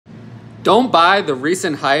Don't buy the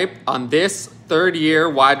recent hype on this third-year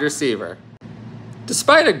wide receiver.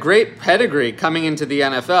 Despite a great pedigree coming into the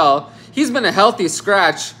NFL, he's been a healthy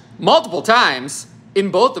scratch multiple times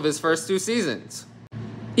in both of his first 2 seasons.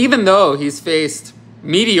 Even though he's faced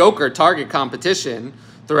mediocre target competition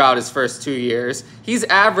throughout his first 2 years, he's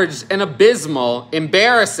averaged an abysmal,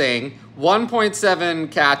 embarrassing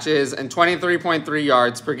 1.7 catches and 23.3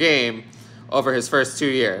 yards per game over his first 2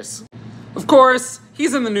 years. Of course,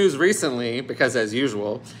 he's in the news recently because, as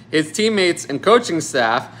usual, his teammates and coaching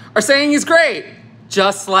staff are saying he's great,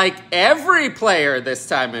 just like every player this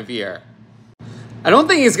time of year. I don't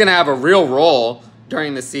think he's going to have a real role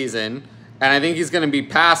during the season, and I think he's going to be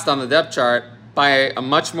passed on the depth chart by a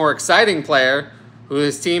much more exciting player who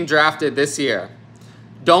his team drafted this year.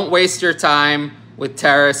 Don't waste your time with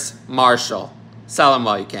Terrace Marshall. Sell him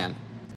while you can.